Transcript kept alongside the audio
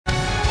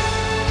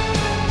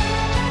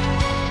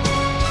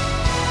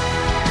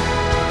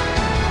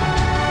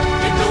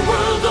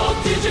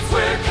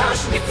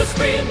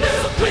screen.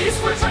 There's a place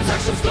where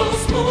transactions flow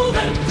smooth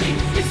and clean.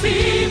 It's the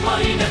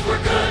e-money network,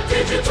 a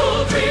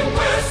digital dream,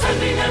 where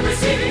sending and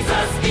receiving's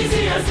as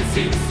easy as it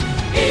seems.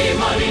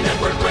 E-money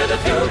network, where the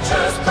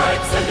future's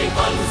bright, sending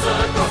funds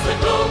across the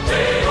globe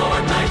day or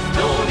night.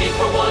 No need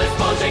for wallets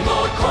bulging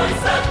or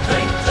coins that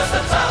clink. Just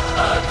a tap,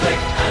 a click,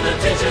 and a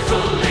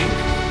digital link.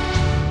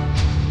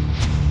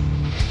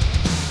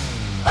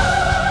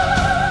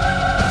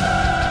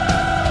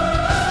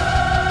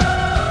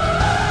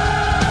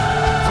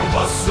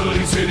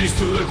 Bustling cities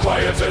to the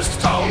quietest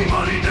town.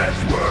 E-money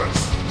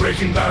networks,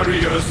 breaking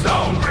barriers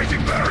down.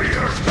 breaking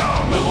barriers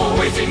down. No more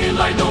waiting in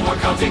line, no more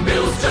counting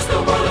bills. Just a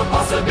world of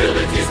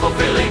possibilities,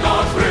 fulfilling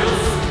our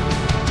thrills.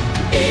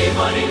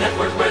 E-money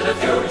network, where the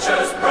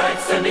future's bright,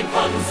 sending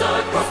funds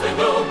across the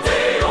globe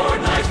day or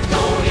night.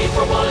 No need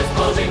for wallets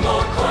bulging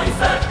or coins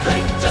that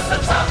clink. Just a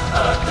tap,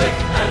 a click,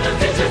 and a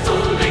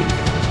digital link.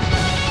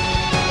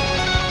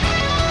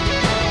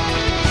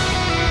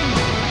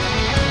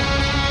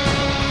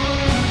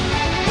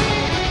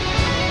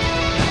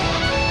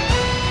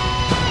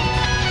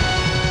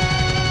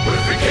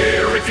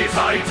 Security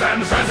tight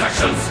and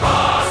transactions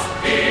fast.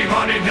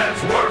 E-money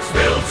networks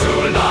built to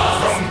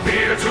last. From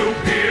peer to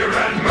peer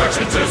and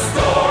merchant to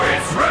store,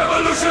 it's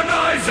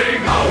revolutionizing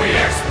how we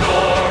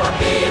explore.